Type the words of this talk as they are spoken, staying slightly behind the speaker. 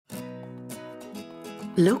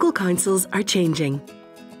Local councils are changing.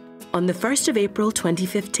 On the 1st of April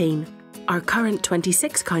 2015, our current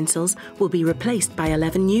 26 councils will be replaced by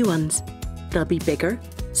 11 new ones. They'll be bigger,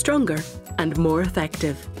 stronger and more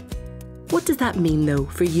effective. What does that mean though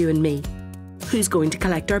for you and me? Who's going to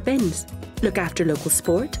collect our bins? Look after local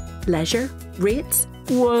sport, leisure, rates?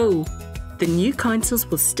 Whoa! The new councils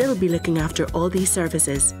will still be looking after all these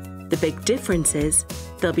services. The big difference is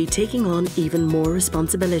they'll be taking on even more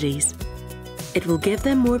responsibilities. It will give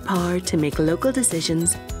them more power to make local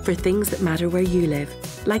decisions for things that matter where you live,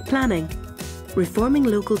 like planning. Reforming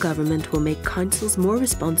local government will make councils more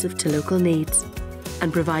responsive to local needs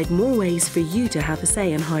and provide more ways for you to have a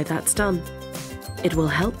say in how that's done. It will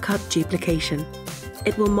help cut duplication.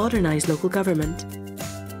 It will modernise local government.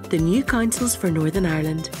 The new councils for Northern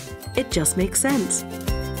Ireland. It just makes sense.